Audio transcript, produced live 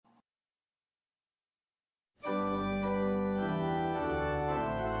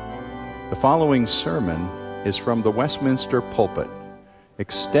The following sermon is from the Westminster pulpit,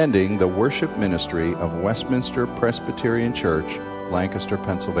 extending the worship ministry of Westminster Presbyterian Church, Lancaster,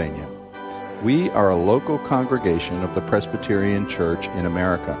 Pennsylvania. We are a local congregation of the Presbyterian Church in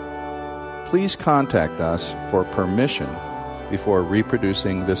America. Please contact us for permission before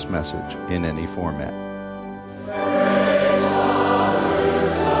reproducing this message in any format.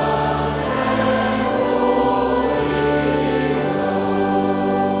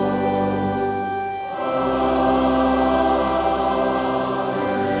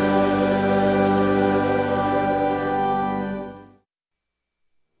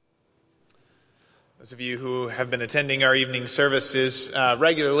 Those of you who have been attending our evening services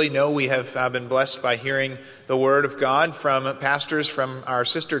regularly know we have been blessed by hearing the Word of God from pastors from our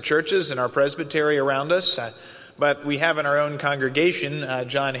sister churches and our presbytery around us. But we have in our own congregation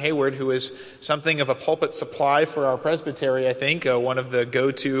John Hayward, who is something of a pulpit supply for our presbytery, I think, one of the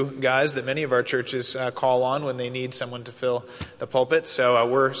go-to guys that many of our churches call on when they need someone to fill the pulpit. So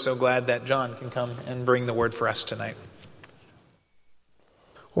we're so glad that John can come and bring the Word for us tonight.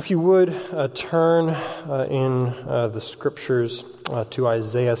 Well, if you would turn in the Scriptures to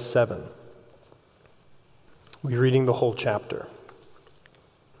Isaiah 7. We're reading the whole chapter.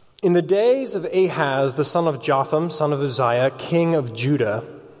 In the days of Ahaz, the son of Jotham, son of Uzziah, king of Judah,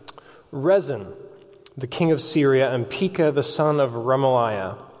 Rezin, the king of Syria, and Pekah, the son of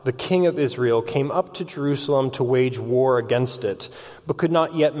Remaliah, the king of Israel, came up to Jerusalem to wage war against it, but could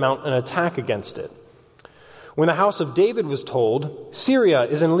not yet mount an attack against it. When the house of David was told, Syria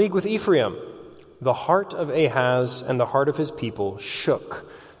is in league with Ephraim, the heart of Ahaz and the heart of his people shook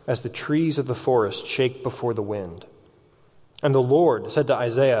as the trees of the forest shake before the wind. And the Lord said to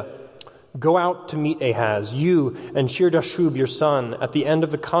Isaiah, "Go out to meet Ahaz, you and Shir-Jashub your son, at the end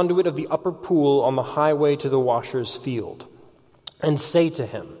of the conduit of the upper pool on the highway to the washer's field, and say to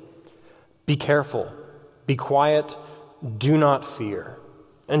him, be careful, be quiet, do not fear.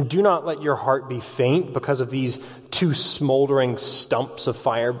 And do not let your heart be faint because of these two smoldering stumps of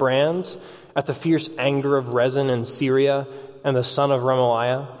firebrands, at the fierce anger of Rezin and Syria and the son of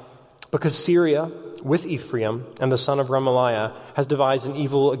Remaliah. Because Syria, with Ephraim and the son of Remaliah, has devised an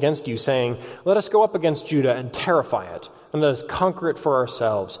evil against you, saying, let us go up against Judah and terrify it, and let us conquer it for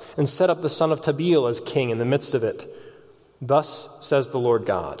ourselves, and set up the son of Tabeel as king in the midst of it. Thus says the Lord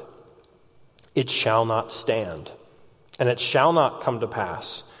God, it shall not stand. And it shall not come to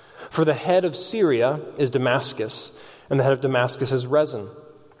pass. For the head of Syria is Damascus, and the head of Damascus is Rezin.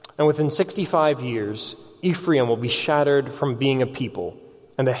 And within 65 years, Ephraim will be shattered from being a people.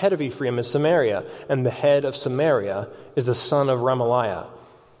 And the head of Ephraim is Samaria, and the head of Samaria is the son of Remaliah.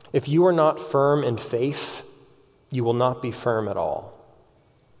 If you are not firm in faith, you will not be firm at all.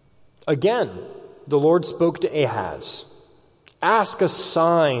 Again, the Lord spoke to Ahaz. Ask a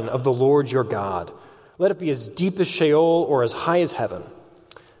sign of the Lord your God. Let it be as deep as Sheol or as high as heaven.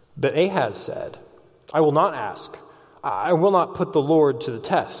 But Ahaz said, I will not ask. I will not put the Lord to the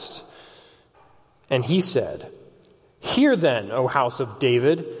test. And he said, hear then, O house of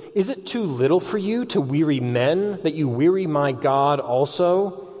David, is it too little for you to weary men, that you weary my God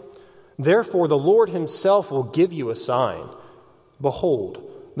also? Therefore the Lord himself will give you a sign. Behold,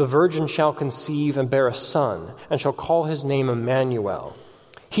 the virgin shall conceive and bear a son, and shall call his name Emmanuel.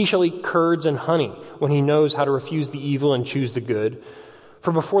 He shall eat curds and honey when he knows how to refuse the evil and choose the good.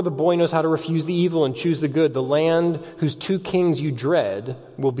 For before the boy knows how to refuse the evil and choose the good, the land whose two kings you dread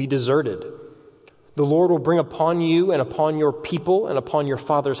will be deserted. The Lord will bring upon you and upon your people and upon your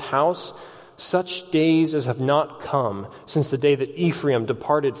father's house such days as have not come since the day that Ephraim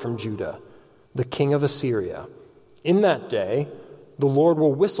departed from Judah, the king of Assyria. In that day, the Lord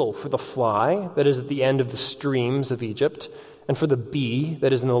will whistle for the fly that is at the end of the streams of Egypt, and for the bee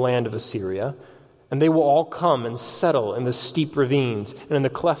that is in the land of Assyria, and they will all come and settle in the steep ravines and in the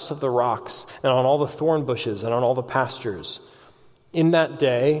clefts of the rocks and on all the thorn bushes and on all the pastures. In that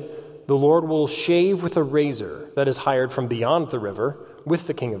day, the Lord will shave with a razor that is hired from beyond the river with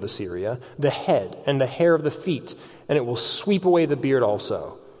the king of Assyria, the head and the hair of the feet, and it will sweep away the beard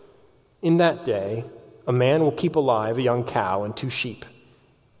also. In that day, a man will keep alive a young cow and 2 sheep.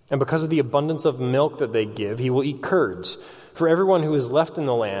 And because of the abundance of milk that they give, he will eat curds. For everyone who is left in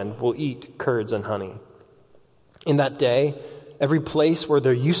the land will eat curds and honey. In that day, every place where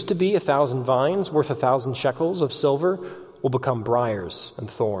there used to be 1,000 vines worth 1,000 shekels of silver will become briars and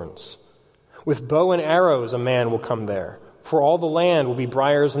thorns. With bow and arrows a man will come there, for all the land will be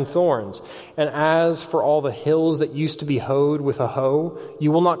briars and thorns. And as for all the hills that used to be hoed with a hoe,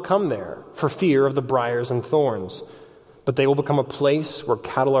 you will not come there for fear of the briars and thorns. But they will become a place where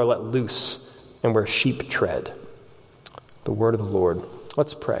cattle are let loose and where sheep tread. The word of the Lord.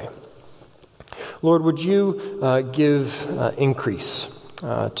 Let's pray. Lord, would you give increase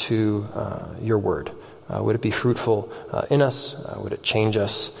to your word? Would it be fruitful in us? Would it change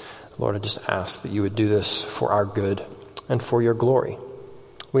us? Lord, I just ask that you would do this for our good and for your glory.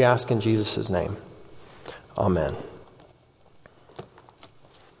 We ask in Jesus' name. Amen.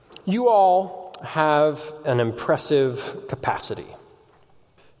 You all have an impressive capacity.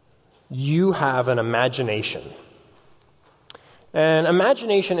 You have an imagination. And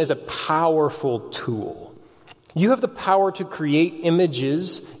imagination is a powerful tool. You have the power to create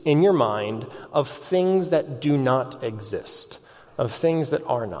images in your mind of things that do not exist, of things that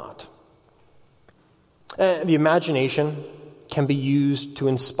are not. And the imagination can be used to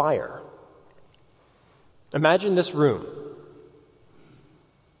inspire. Imagine this room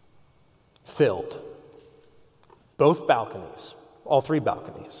filled. Both balconies, all three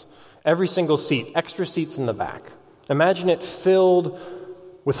balconies, every single seat, extra seats in the back. Imagine it filled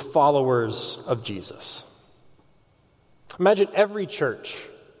with followers of Jesus. Imagine every church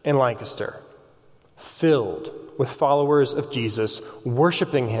in Lancaster filled with followers of Jesus,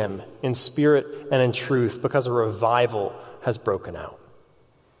 worshiping him in spirit and in truth because a revival has broken out.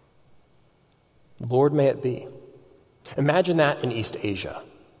 Lord, may it be. Imagine that in East Asia.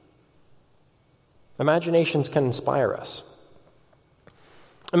 Imaginations can inspire us.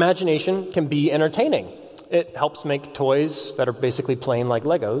 Imagination can be entertaining. It helps make toys that are basically plain like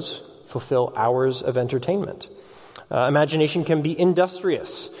Legos fulfill hours of entertainment. Imagination can be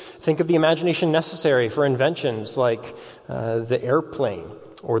industrious. Think of the imagination necessary for inventions like the airplane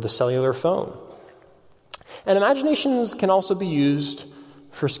or the cellular phone. And imaginations can also be used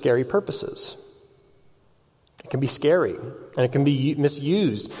for scary purposes. It can be scary, and it can be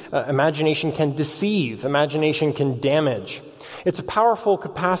misused. Imagination can deceive. Imagination can damage. It's a powerful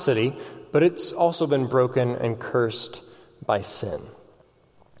capacity, but it's also been broken and cursed by sin.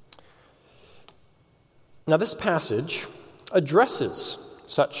 Now, this passage addresses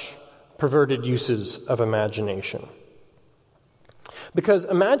such perverted uses of imagination, because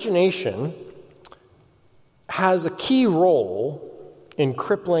imagination has a key role in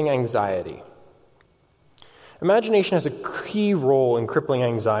crippling anxiety. Imagination has a key role in crippling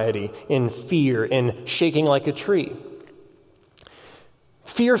anxiety, in fear, in shaking like a tree.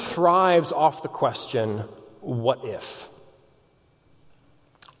 Fear thrives off the question, what if?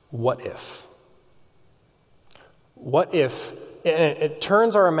 What if? What if? It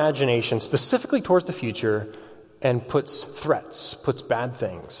turns our imagination specifically towards the future and puts threats, puts bad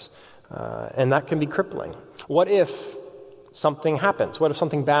things. And that can be crippling. What if something happens? What if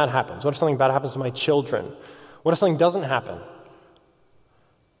something bad happens? What if something bad happens to my children? What if something doesn't happen?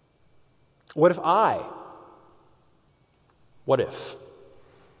 What if What if?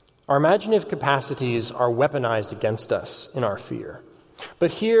 Our imaginative capacities are weaponized against us in our fear.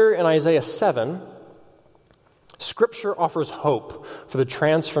 But here in Isaiah 7, Scripture offers hope for the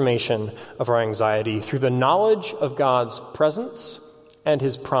transformation of our anxiety through the knowledge of God's presence and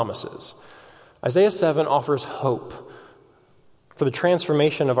his promises. Isaiah 7 offers hope for the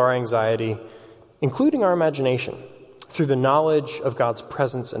transformation of our anxiety, including our imagination, through the knowledge of God's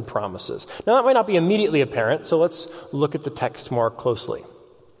presence and promises. Now, that might not be immediately apparent, so let's look at the text more closely.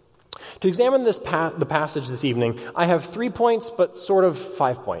 To examine the passage this evening, I have 3 points, but sort of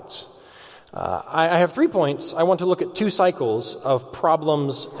 5 points. I have 3 points. I want to look at 2 cycles of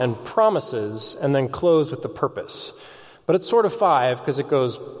problems and promises, and then close with the purpose. But it's sort of 5 because it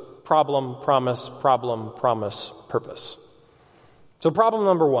goes problem, promise, purpose. So problem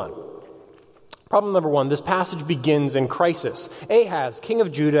number 1. Problem number 1, this passage begins in crisis. Ahaz, king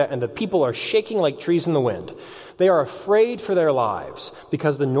of Judah, and the people are shaking like trees in the wind. They are afraid for their lives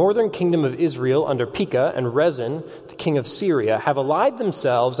because the northern kingdom of Israel under Pekah and Rezin, the king of Syria, have allied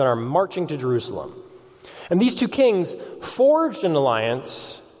themselves and are marching to Jerusalem. And these 2 kings forged an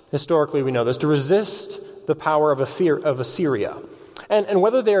alliance, historically we know this, to resist the power of Assyria. And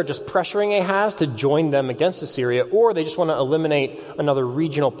whether they are just pressuring Ahaz to join them against Assyria or they just want to eliminate another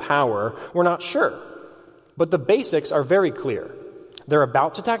regional power, we're not sure. But the basics are very clear. They're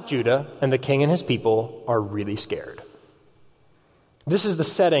about to attack Judah, and the king and his people are really scared. This is the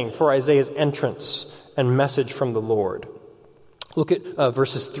setting for Isaiah's entrance and message from the Lord. Look at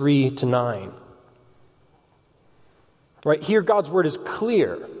verses 3 to 9. Right here, God's word is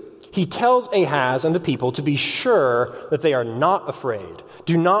clear. He tells Ahaz and the people to be sure that they are not afraid.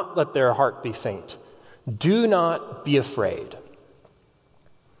 Do not let their heart be faint. Do not be afraid.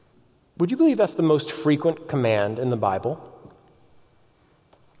 Would you believe that's the most frequent command in the Bible?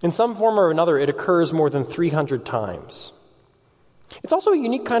 In some form or another, it occurs more than 300 times. It's also a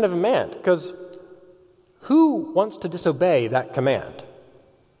unique kind of command, because who wants to disobey that command?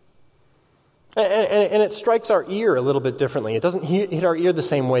 And it strikes our ear a little bit differently. It doesn't hit our ear the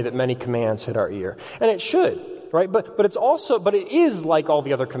same way that many commands hit our ear. And it should, right? But it is like all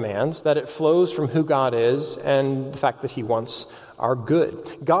the other commands, that it flows from who God is and the fact that he wants our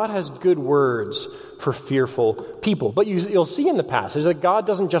good. God has good words for fearful people. But you'll see in the passage that God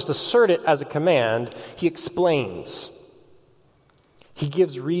doesn't just assert it as a command, he explains. He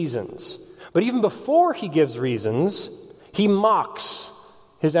gives reasons. But even before he gives reasons, he mocks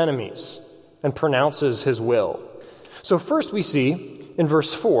his enemies and pronounces his will. So first we see in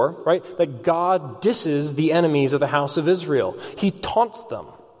verse 4, right, that God disses the enemies of the house of Israel. He taunts them.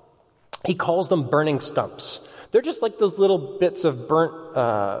 He calls them burning stumps. They're just like those little bits of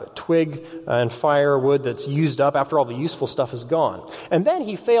burnt twig and firewood that's used up after all the useful stuff is gone. And then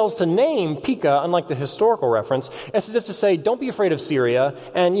he fails to name Pekah, unlike the historical reference. It's as if to say, don't be afraid of Syria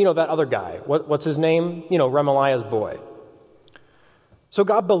and, that other guy. What's his name? Remaliah's boy. So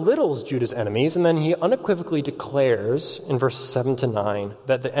God belittles Judah's enemies, and then he unequivocally declares in verses 7 to 9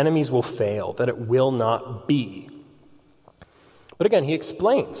 that the enemies will fail, that it will not be. But again, he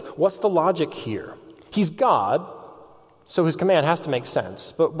explains, what's the logic here? He's God, so his command has to make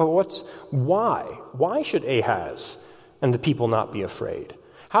sense. But why? Why should Ahaz and the people not be afraid?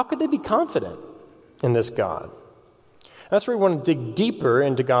 How could they be confident in this God? That's where we want to dig deeper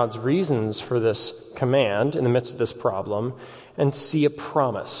into God's reasons for this command in the midst of this problem and see a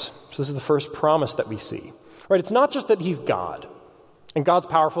promise. So this is the first promise that we see. Right? It's not just that he's God, and God's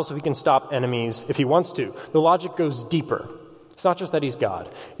powerful so he can stop enemies if he wants to. The logic goes deeper. It's not just that he's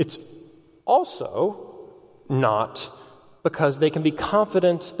God. It's also not because they can be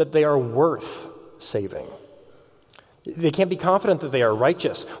confident that they are worth saving. They can't be confident that they are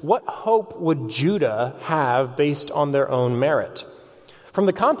righteous. What hope would Judah have based on their own merit? From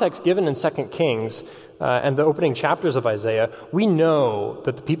the context given in 2 Kings and the opening chapters of Isaiah, we know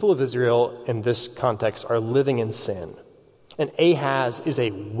that the people of Israel in this context are living in sin. And Ahaz is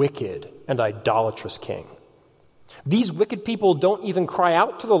a wicked and idolatrous king. These wicked people don't even cry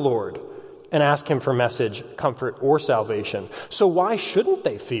out to the Lord and ask him for message, comfort, or salvation. So why shouldn't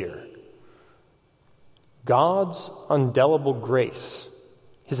they fear? God's indelible grace,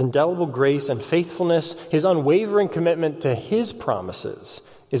 his indelible grace and faithfulness, his unwavering commitment to his promises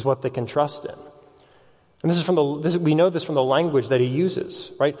is what they can trust in. And we know this from the language that he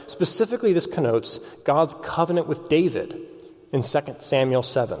uses, right? Specifically, this connotes God's covenant with David in 2 Samuel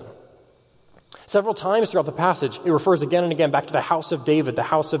 7. Several times throughout the passage, it refers again and again back to the house of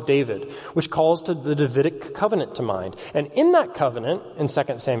David, which calls to the Davidic covenant to mind. And in that covenant, in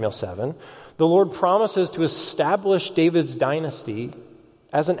 2 Samuel 7, the Lord promises to establish David's dynasty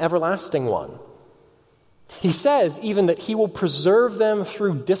as an everlasting one. He says even that he will preserve them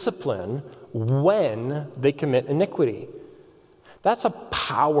through discipline when they commit iniquity. That's a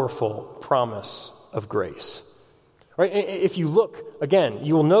powerful promise of grace. Right? If you look, again,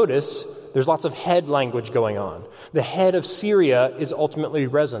 you will notice there's lots of head language going on. The head of Syria is ultimately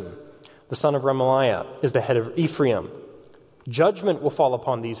Rezin. The son of Remaliah is the head of Ephraim. Judgment will fall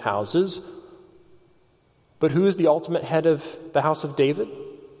upon these houses. But who is the ultimate head of the house of David?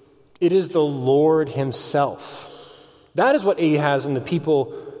 It is the Lord himself. That is what Ahaz and the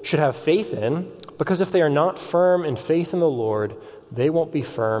people should have faith in, because if they are not firm in faith in the Lord, they won't be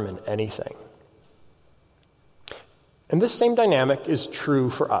firm in anything. And this same dynamic is true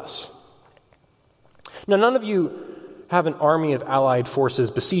for us. Now, none of you have an army of allied forces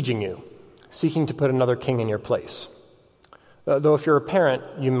besieging you, seeking to put another king in your place. Though if you're a parent,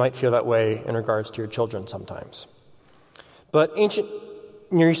 you might feel that way in regards to your children sometimes. But ancient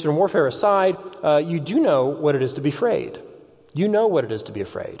Near Eastern warfare aside, you do know what it is to be afraid. You know what it is to be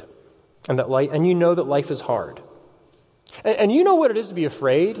afraid. And you know that life is hard. And you know what it is to be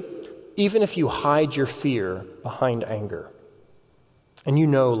afraid, even if you hide your fear behind anger. And you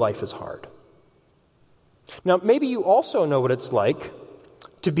know life is hard. Now, maybe you also know what it's like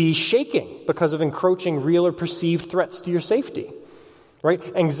to be shaking because of encroaching real or perceived threats to your safety. Right?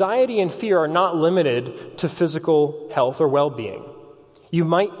 Anxiety and fear are not limited to physical health or well-being. You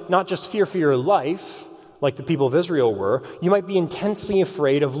might not just fear for your life, like the people of Israel were. You might be intensely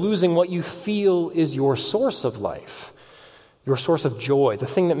afraid of losing what you feel is your source of life, your source of joy, the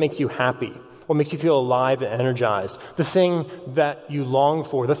thing that makes you happy, what makes you feel alive and energized, the thing that you long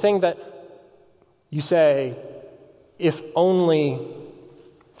for, the thing that you say, if only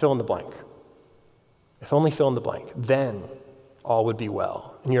fill in the blank. If only fill in the blank, then all would be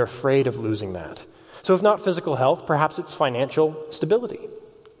well. And you're afraid of losing that. So if not physical health, perhaps it's financial stability.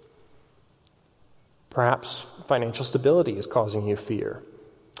 Perhaps financial stability is causing you fear.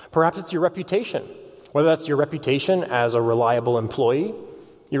 Perhaps it's your reputation, whether that's your reputation as a reliable employee,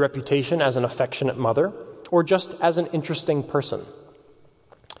 your reputation as an affectionate mother, or just as an interesting person.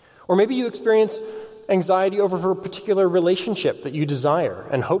 Or maybe you experience anxiety over a particular relationship that you desire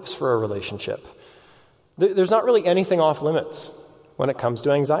and hopes for a relationship. There's not really anything off limits when it comes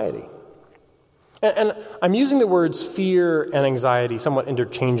to anxiety. And I'm using the words fear and anxiety somewhat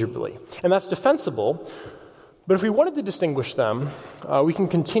interchangeably, and that's defensible, but if we wanted to distinguish them, we can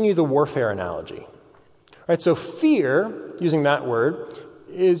continue the warfare analogy. Right, so fear, using that word,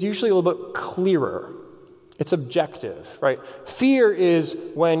 is usually a little bit clearer. It's objective, right? Fear is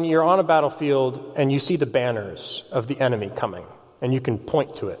when you're on a battlefield and you see the banners of the enemy coming, and you can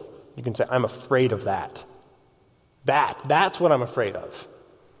point to it. You can say, I'm afraid of that. That's what I'm afraid of.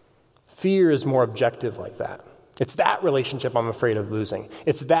 Fear is more objective like that. It's that relationship I'm afraid of losing.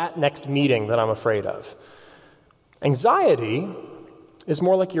 It's that next meeting that I'm afraid of. Anxiety is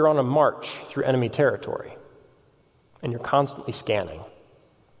more like you're on a march through enemy territory, and you're constantly scanning.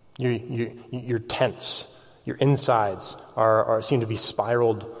 You're tense. Your insides seem to be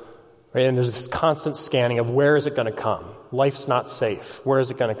spiraled, right? And there's this constant scanning of where is it going to come? Life's not safe. Where is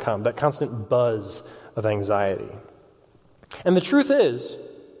it going to come? That constant buzz of anxiety. And the truth is,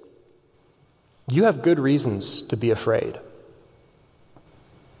 you have good reasons to be afraid,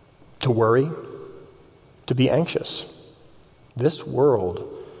 to worry, to be anxious. This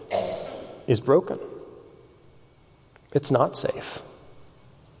world is broken. It's not safe.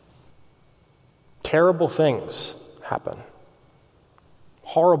 Terrible things happen.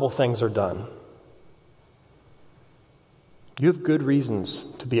 Horrible things are done. You have good reasons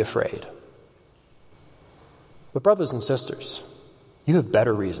to be afraid. But brothers and sisters, you have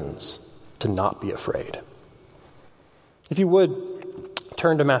better reasons to not be afraid. If you would,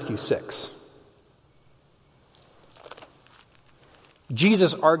 turn to Matthew 6.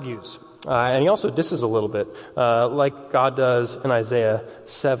 Jesus argues, and he also disses a little bit, like God does in Isaiah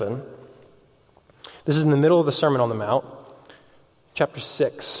 7. This is in the middle of the Sermon on the Mount, chapter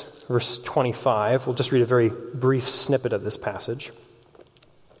 6, verse 25. We'll just read a very brief snippet of this passage.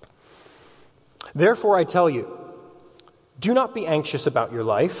 Therefore I tell you, do not be anxious about your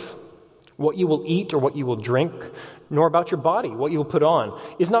life, what you will eat or what you will drink, nor about your body, what you will put on.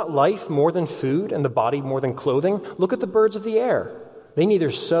 Is not life more than food, and the body more than clothing? Look at the birds of the air. They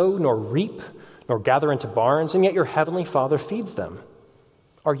neither sow nor reap, nor gather into barns, and yet your heavenly Father feeds them.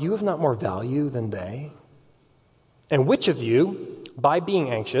 Are you of not more value than they? And which of you, by being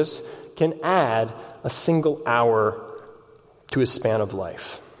anxious, can add a single hour to his span of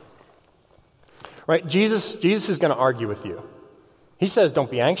life? Right? Jesus is going to argue with you. He says, don't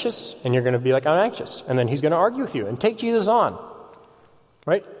be anxious, and you're going to be like, I'm anxious. And then he's going to argue with you and take Jesus on.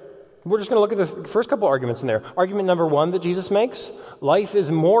 Right? We're just going to look at the first couple arguments in there. Argument number 1 that Jesus makes, life is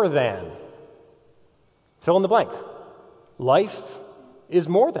more than. Fill in the blank. Life is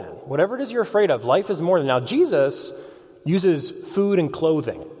more than. Whatever it is you're afraid of, life is more than. Now, Jesus uses food and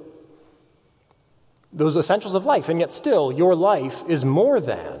clothing, those essentials of life, and yet still, your life is more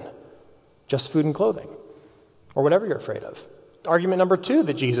than just food and clothing, or whatever you're afraid of. Argument number 2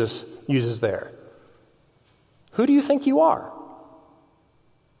 that Jesus uses there. Who do you think you are?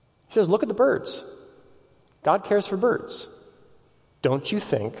 He says, look at the birds. God cares for birds. Don't you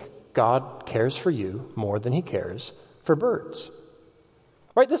think God cares for you more than he cares for birds?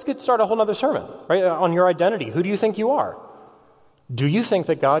 Right? This could start a whole other sermon, right? On your identity. Who do you think you are? Do you think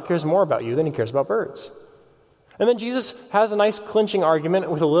that God cares more about you than he cares about birds? And then Jesus has a nice clinching argument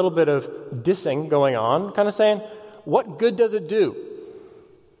with a little bit of dissing going on, kind of saying, what good does it do?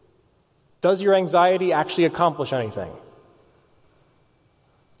 Does your anxiety actually accomplish anything?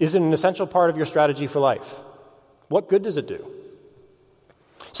 Is it an essential part of your strategy for life? What good does it do?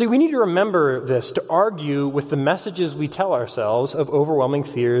 See, we need to remember this to argue with the messages we tell ourselves of overwhelming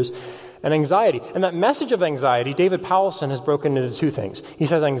fears and anxiety. And that message of anxiety, David Powelson has broken into 2 things. He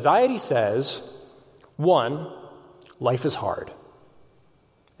says anxiety says, 1, life is hard,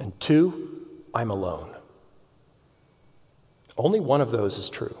 and 2, I'm alone. Only one of those is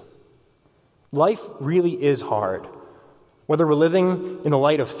true. Life really is hard. Whether we're living in the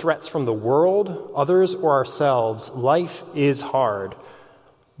light of threats from the world, others, or ourselves, life is hard,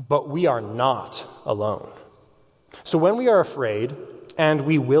 but we are not alone. So when we are afraid, and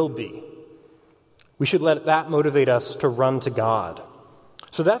we will be, we should let that motivate us to run to God.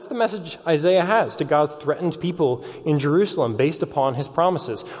 So that's the message Isaiah has to God's threatened people in Jerusalem based upon his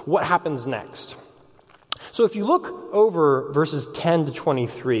promises. What happens next? So if you look over verses 10 to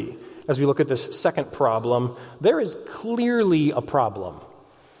 23, as we look at this second problem, there is clearly a problem.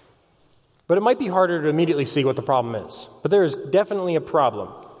 But it might be harder to immediately see what the problem is. But there is definitely a problem.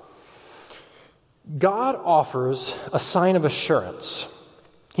 God offers a sign of assurance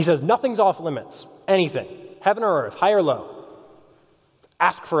He says, nothing's off limits. Anything. Heaven or earth, high or low.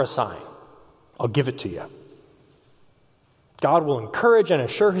 Ask for a sign. I'll give it to you. God will encourage and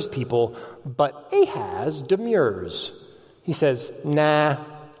assure his people, but Ahaz demurs. He says, nah,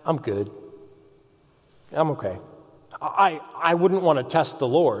 I'm good. I'm okay. I wouldn't want to test the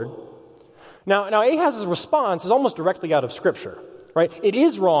Lord. Now Ahaz's response is almost directly out of Scripture, right? It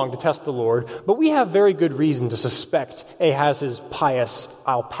is wrong to test the Lord, but we have very good reason to suspect Ahaz's pious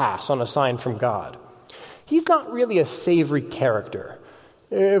 "I'll pass" on a sign from God. He's not really a savory character.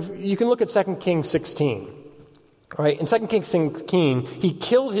 You can look at 2 Kings 16. Right? In 2 Kings 16, he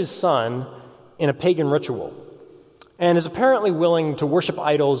killed his son in a pagan ritual and is apparently willing to worship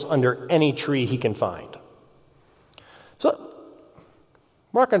idols under any tree he can find. So,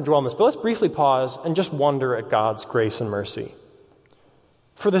 we're not going to dwell on this, but let's briefly pause and just wonder at God's grace and mercy.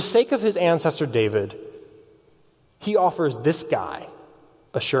 For the sake of his ancestor David, he offers this guy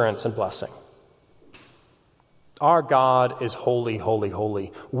assurance and blessing. Our God is holy, holy,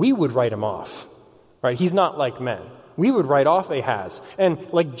 holy. We would write him off. Right? He's not like men. We would write off Ahaz. And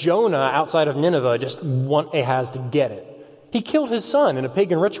like Jonah outside of Nineveh, just want Ahaz to get it. He killed his son in a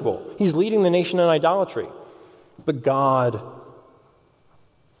pagan ritual. He's leading the nation in idolatry. But God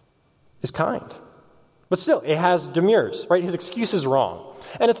is kind. But still, Ahaz demurs, right? His excuse is wrong.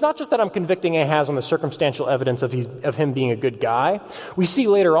 And it's not just that I'm convicting Ahaz on the circumstantial evidence of him being a good guy. We see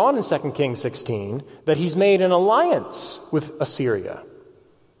later on in 2 Kings 16 that he's made an alliance with Assyria.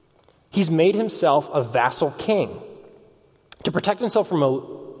 He's made himself a vassal king. To protect himself from a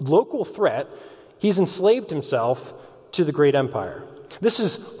local threat, he's enslaved himself to the great empire. This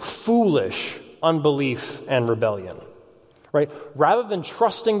is foolish unbelief and rebellion, right? Rather than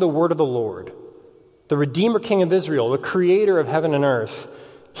trusting the word of the Lord, the Redeemer King of Israel, the creator of heaven and earth,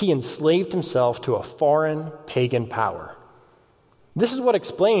 he enslaved himself to a foreign pagan power. This is what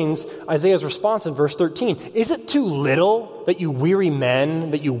explains Isaiah's response in verse 13. Is it too little that you weary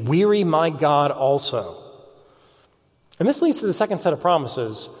men, that you weary my God also? And this leads to the second set of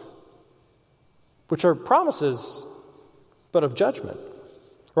promises, which are promises, but of judgment.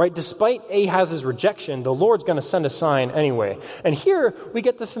 Right? Despite Ahaz's rejection, the Lord's going to send a sign anyway. And here we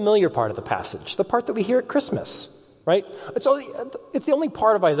get the familiar part of the passage, the part that we hear at Christmas. Right? It's the only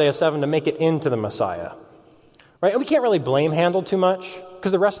part of Isaiah 7 to make it into the Messiah. Right? And we can't really blame Handel too much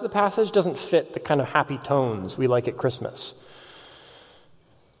because the rest of the passage doesn't fit the kind of happy tones we like at Christmas.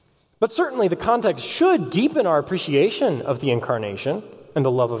 But certainly the context should deepen our appreciation of the incarnation and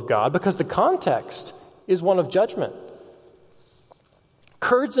the love of God because the context is one of judgment.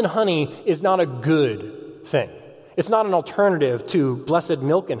 Curds and honey is not a good thing. It's not an alternative to blessed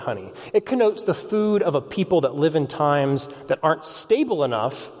milk and honey. It connotes the food of a people that live in times that aren't stable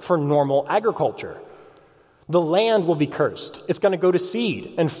enough for normal agriculture. The land will be cursed. It's going to go to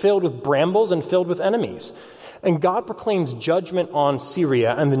seed and filled with brambles and filled with enemies. And God proclaims judgment on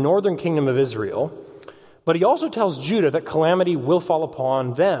Syria and the northern kingdom of Israel. But he also tells Judah that calamity will fall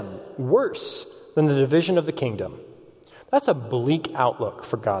upon them, worse than the division of the kingdom. That's a bleak outlook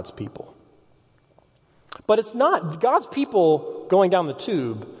for God's people. But it's not, God's people going down the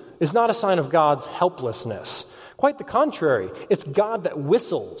tube is not a sign of God's helplessness. Quite the contrary. It's God that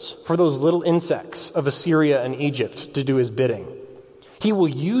whistles for those little insects of Assyria and Egypt to do his bidding. He will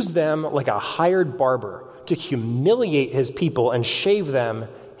use them like a hired barber to humiliate his people and shave them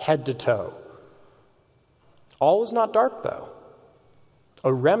head to toe. All is not dark, though.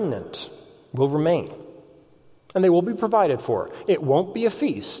 A remnant will remain, and they will be provided for. It won't be a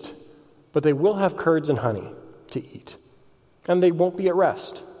feast, but they will have curds and honey to eat, and they won't be at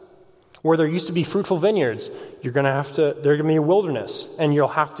rest. Where there used to be fruitful vineyards, they're going to be a wilderness, and you'll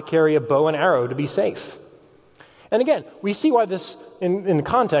have to carry a bow and arrow to be safe. And again, we see why this, in the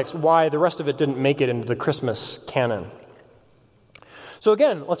context, why the rest of it didn't make it into the Christmas canon. So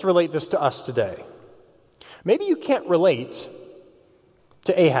again, let's relate this to us today. Maybe you can't relate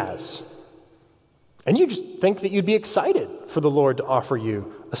to Ahaz, and you just think that you'd be excited for the Lord to offer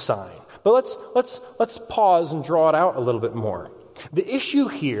you a sign. But let's pause and draw it out a little bit more. The issue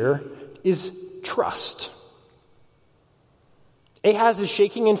here is trust. Ahaz is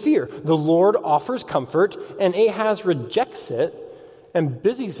shaking in fear. The Lord offers comfort, and Ahaz rejects it and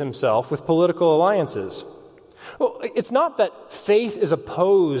busies himself with political alliances. Well, it's not that faith is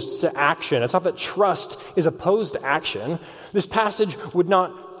opposed to action. It's not that trust is opposed to action. This passage would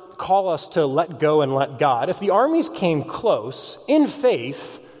not call us to let go and let God. If the armies came close, in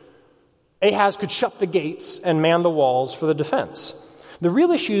faith, Ahaz could shut the gates and man the walls for the defense. The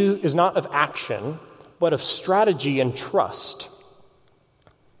real issue is not of action, but of strategy and trust.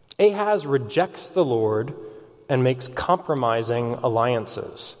 Ahaz rejects the Lord and makes compromising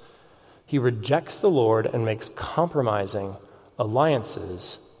alliances. He rejects the Lord and makes compromising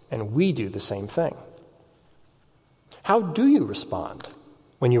alliances, and we do the same thing. How do you respond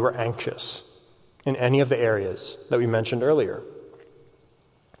when you are anxious in any of the areas that we mentioned earlier?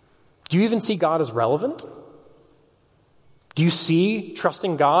 Do you even see God as relevant? Do you see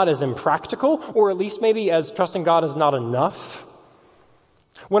trusting God as impractical, or at least maybe as trusting God as not enough?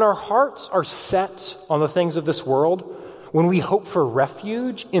 When our hearts are set on the things of this world, when we hope for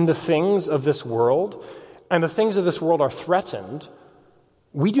refuge in the things of this world, and the things of this world are threatened,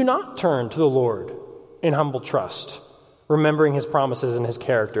 we do not turn to the Lord in humble trust, remembering his promises and his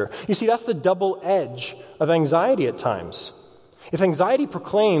character. You see, that's the double edge of anxiety at times. If anxiety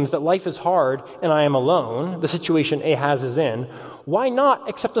proclaims that life is hard and I am alone, the situation Ahaz is in, why not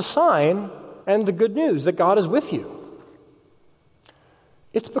accept a sign and the good news that God is with you?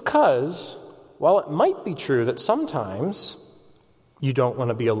 It's because, while it might be true that sometimes you don't want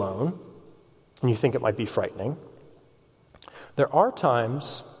to be alone and you think it might be frightening, there are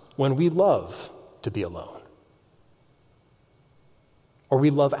times when we love to be alone. Or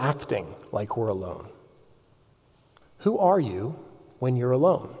we love acting like we're alone. Who are you when you're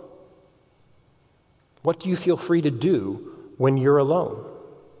alone? What do you feel free to do when you're alone?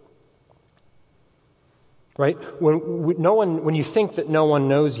 Right? When you think that no one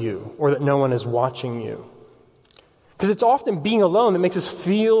knows you or that no one is watching you. Because it's often being alone that makes us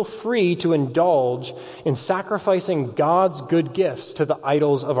feel free to indulge in sacrificing God's good gifts to the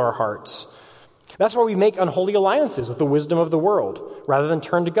idols of our hearts. That's why we make unholy alliances with the wisdom of the world rather than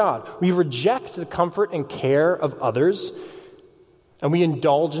turn to God. We reject the comfort and care of others, and we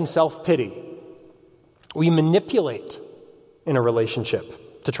indulge in self-pity. We manipulate in a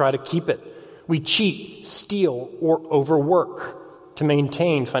relationship to try to keep it. We cheat, steal, or overwork to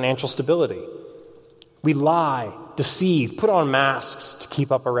maintain financial stability. We lie, deceive, put on masks to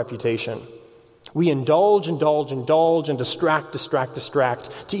keep up our reputation. We indulge, and distract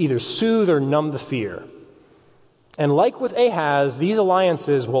to either soothe or numb the fear. And like with Ahaz, these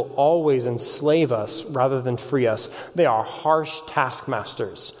alliances will always enslave us rather than free us. They are harsh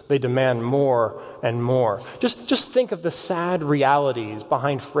taskmasters. They demand more and more. Just think of the sad realities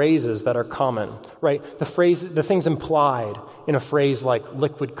behind phrases that are common, right? The things implied in a phrase like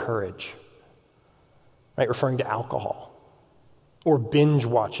liquid courage, right? Referring to alcohol. Or binge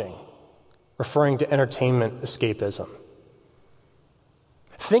watching, referring to entertainment escapism.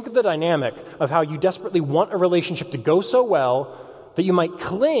 Think of the dynamic of how you desperately want a relationship to go so well that you might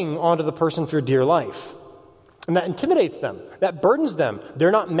cling onto the person for dear life. And that intimidates them. That burdens them.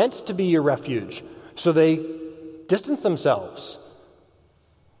 They're not meant to be your refuge. So they distance themselves.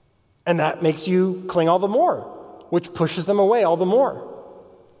 And that makes you cling all the more, which pushes them away all the more.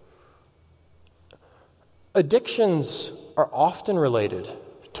 Addictions are often related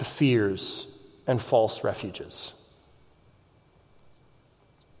to fears and false refuges.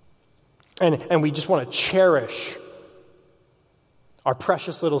 And we just want to cherish our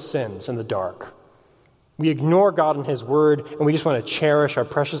precious little sins in the dark. We ignore God and his word, and we just want to cherish our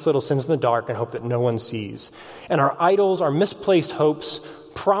precious little sins in the dark and hope that no one sees. And our idols, our misplaced hopes,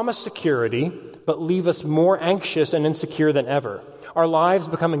 promise security, but leave us more anxious and insecure than ever. Our lives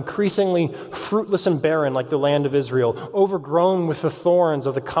become increasingly fruitless and barren like the land of Israel, overgrown with the thorns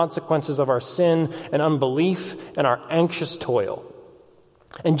of the consequences of our sin and unbelief and our anxious toil.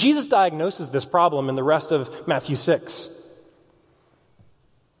 And Jesus diagnoses this problem in the rest of Matthew 6.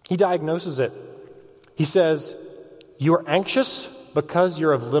 He diagnoses it. He says, "You are anxious because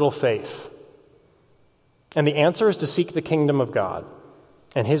you're of little faith." And the answer is to seek the kingdom of God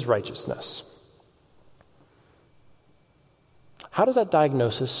and his righteousness. How does that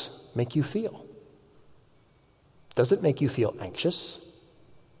diagnosis make you feel? Does it make you feel anxious?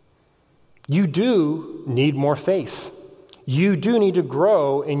 You do need more faith. You do need to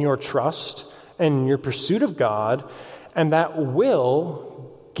grow in your trust and in your pursuit of God, and that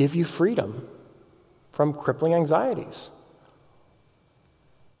will give you freedom from crippling anxieties.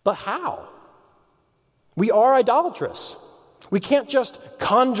 But how? We are idolatrous. We can't just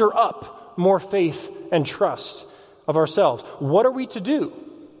conjure up more faith and trust of ourselves. What are we to do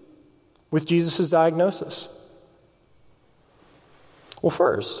with Jesus' diagnosis? Well,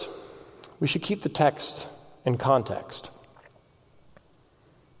 first, we should keep the text in context.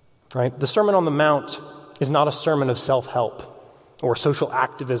 Right? The Sermon on the Mount is not a sermon of self-help or social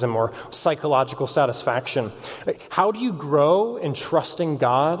activism or psychological satisfaction. How do you grow in trusting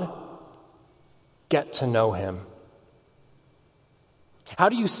God? Get to know him. How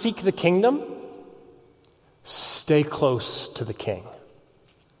do you seek the kingdom? Stay close to the King.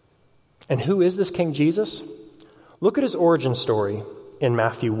 And who is this King Jesus? Look at his origin story in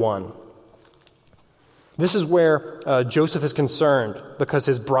Matthew 1. This is where Joseph is concerned because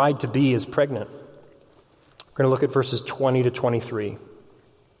his bride-to-be is pregnant. We're going to look at verses 20 to 23.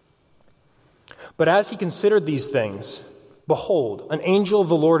 But as he considered these things, behold, an angel of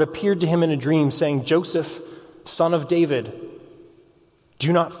the Lord appeared to him in a dream, saying, Joseph, son of David,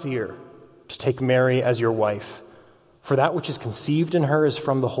 do not fear to take Mary as your wife, for that which is conceived in her is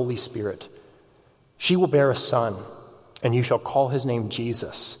from the Holy Spirit. She will bear a son, and you shall call his name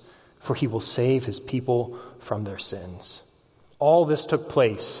Jesus, for he will save his people from their sins. All this took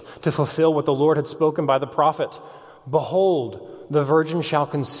place to fulfill what the Lord had spoken by the prophet. Behold, the virgin shall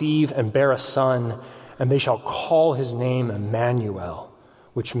conceive and bear a son, and they shall call his name Emmanuel,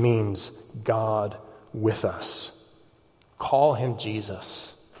 which means God with us. Call him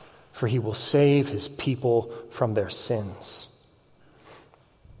Jesus, for he will save his people from their sins.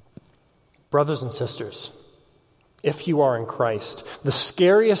 Brothers and sisters, if you are in Christ, the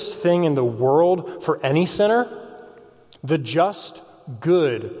scariest thing in the world for any sinner, the just,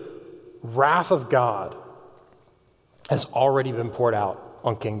 good wrath of God, has already been poured out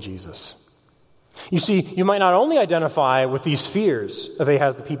on King Jesus. You see, you might not only identify with these fears of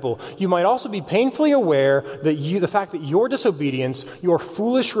Ahaz the people, you might also be painfully aware that the fact that your disobedience, your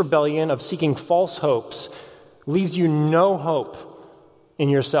foolish rebellion of seeking false hopes, leaves you no hope in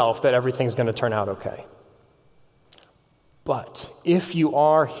yourself that everything's going to turn out okay. But if you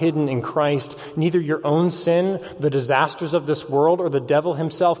are hidden in Christ, neither your own sin, the disasters of this world, or the devil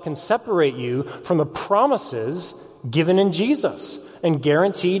himself can separate you from the promises given in Jesus and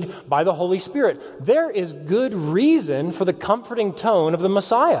guaranteed by the Holy Spirit. There is good reason for the comforting tone of the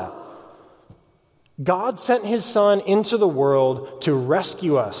Messiah. God sent his Son into the world to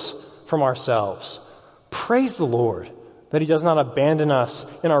rescue us from ourselves. Praise the Lord that he does not abandon us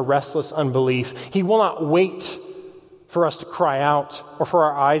in our restless unbelief. He will not wait for us to cry out or for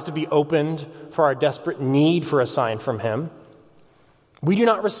our eyes to be opened for our desperate need for a sign from him. We do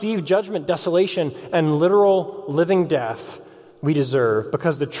not receive judgment, desolation, and literal living death we deserve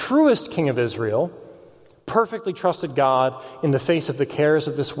because the truest King of Israel perfectly trusted God in the face of the cares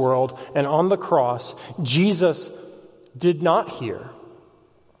of this world, and on the cross, Jesus did not hear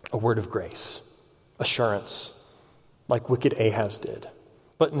a word of grace, assurance, like wicked Ahaz did,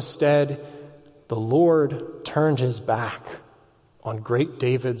 but instead the Lord turned his back on great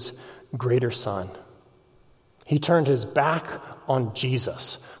David's greater son. He turned his back on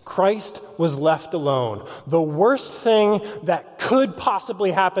Jesus. Christ was left alone. The worst thing that could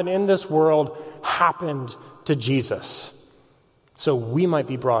possibly happen in this world happened to Jesus, so we might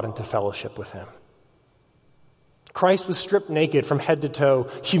be brought into fellowship with him. Christ was stripped naked from head to toe,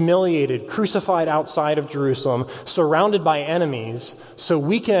 humiliated, crucified outside of Jerusalem, surrounded by enemies, so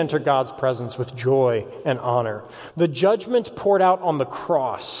we can enter God's presence with joy and honor. The judgment poured out on the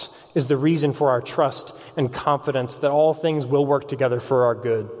cross is the reason for our trust and confidence that all things will work together for our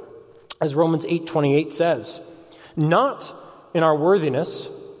good. As Romans 8:28 says, not in our worthiness,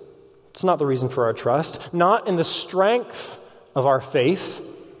 it's not the reason for our trust, not in the strength of our faith,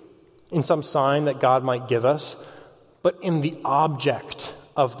 in some sign that God might give us, but in the object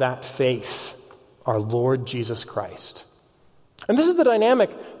of that faith, our Lord Jesus Christ. And this is the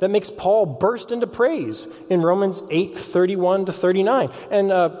dynamic that makes Paul burst into praise in Romans 8:31 to 39. And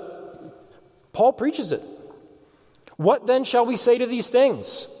Paul preaches it. What then shall we say to these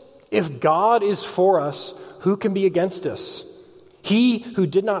things? If God is for us, who can be against us? He who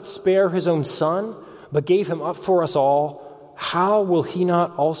did not spare his own son, but gave him up for us all, how will he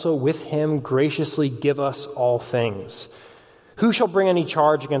not also with him graciously give us all things? Who shall bring any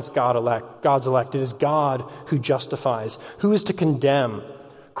charge against God's elect? It is God who justifies. Who is to condemn?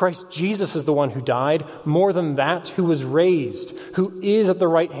 Christ Jesus is the one who died, more than that, who was raised, who is at the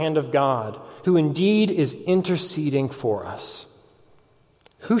right hand of God, who indeed is interceding for us.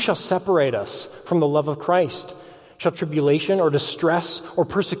 Who shall separate us from the love of Christ? Shall tribulation or distress or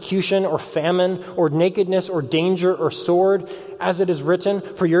persecution or famine or nakedness or danger or sword? As it is written,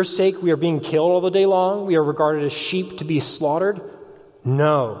 for your sake we are being killed all the day long. We are regarded as sheep to be slaughtered.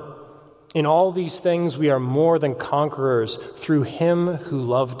 No. In all these things we are more than conquerors through him who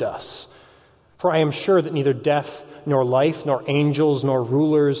loved us. For I am sure that neither death, nor life, nor angels, nor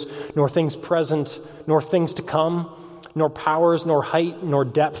rulers, nor things present, nor things to come, nor powers, nor height, nor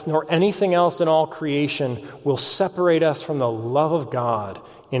depth, nor anything else in all creation will separate us from the love of God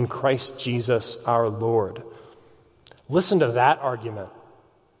in Christ Jesus our Lord. Listen to that argument.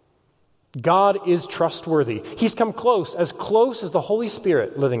 God is trustworthy. He's come close as the Holy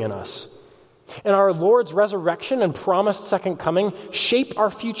Spirit living in us. And our Lord's resurrection and promised second coming shape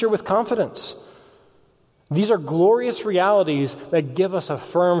our future with confidence. These are glorious realities that give us a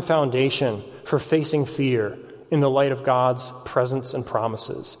firm foundation for facing fear in the light of God's presence and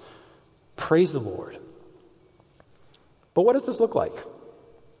promises. Praise the Lord. But what does this look like?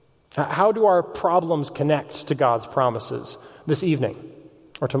 How do our problems connect to God's promises this evening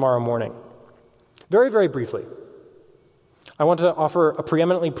or tomorrow morning? Very, very briefly, I want to offer a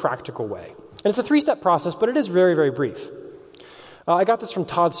preeminently practical way. And it's a 3-step process, but it is very, very brief. I got this from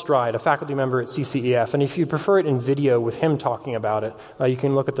Todd Stride, a faculty member at CCEF, and if you prefer it in video with him talking about it, you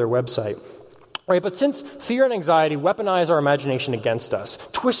can look at their website. Right, but since fear and anxiety weaponize our imagination against us,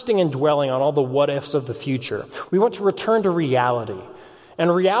 twisting and dwelling on all the what-ifs of the future, we want to return to reality.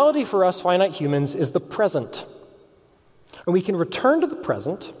 And reality for us finite humans is the present. And we can return to the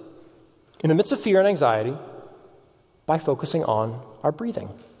present in the midst of fear and anxiety by focusing on our breathing.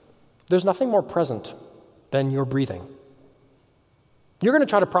 There's nothing more present than your breathing. You're going to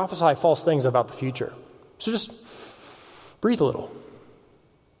try to prophesy false things about the future. So just breathe a little.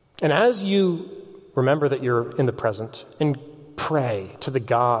 And as you remember that you're in the present, and pray to the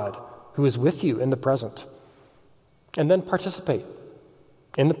God who is with you in the present, and then participate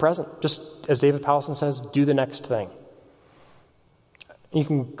in the present. Just as David Powlison says, do the next thing. You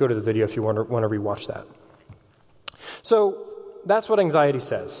can go to the video if you want to rewatch that. So that's what anxiety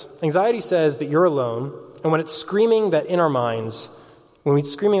says. Anxiety says that you're alone, and when it's screaming that in our minds, when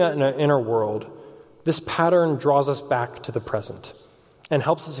it's screaming that in our inner world, this pattern draws us back to the present and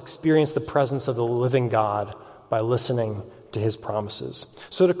helps us experience the presence of the living God by listening to his promises.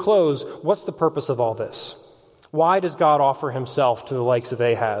 So to close, what's the purpose of all this? Why does God offer himself to the likes of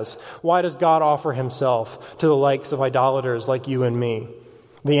Ahaz? Why does God offer himself to the likes of idolaters like you and me?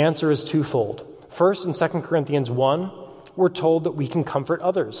 The answer is twofold. First, in 2 Corinthians 1, we're told that we can comfort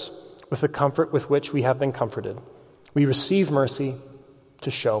others with the comfort with which we have been comforted. We receive mercy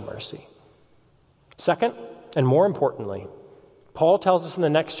to show mercy. Second, and more importantly, Paul tells us in the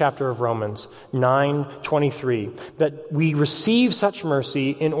next chapter of Romans 9:23 that we receive such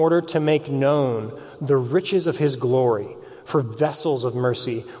mercy in order to make known the riches of his glory for vessels of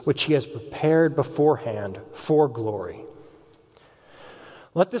mercy which he has prepared beforehand for glory.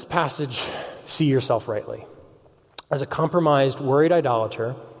 Let this passage see yourself rightly as a compromised, worried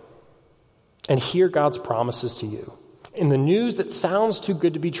idolater and hear God's promises to you in the news that sounds too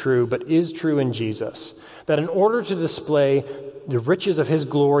good to be true but is true in Jesus, that in order to display the riches of his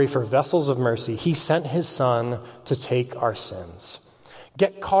glory for vessels of mercy, he sent his Son to take our sins.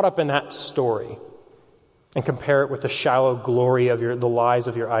 Get caught up in that story and compare it with the shallow glory of the lies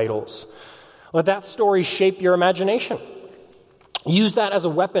of your idols. Let that story shape your imagination. Use that as a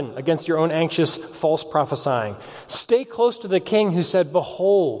weapon against your own anxious, false prophesying. Stay close to the King who said,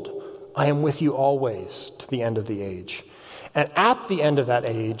 "Behold, I am with you always to the end of the age." And at the end of that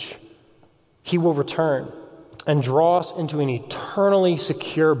age, he will return and draw us into an eternally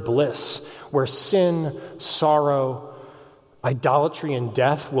secure bliss where sin, sorrow, idolatry, and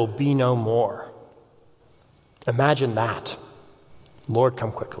death will be no more. Imagine that. Lord,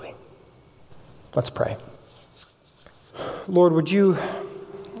 come quickly. Let's pray. Lord, would you,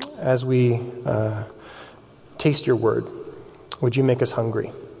 as we taste your word, would you make us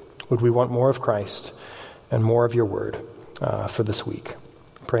hungry? Would we want more of Christ and more of your word for this week?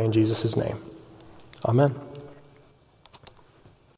 I pray in Jesus' name. Amen.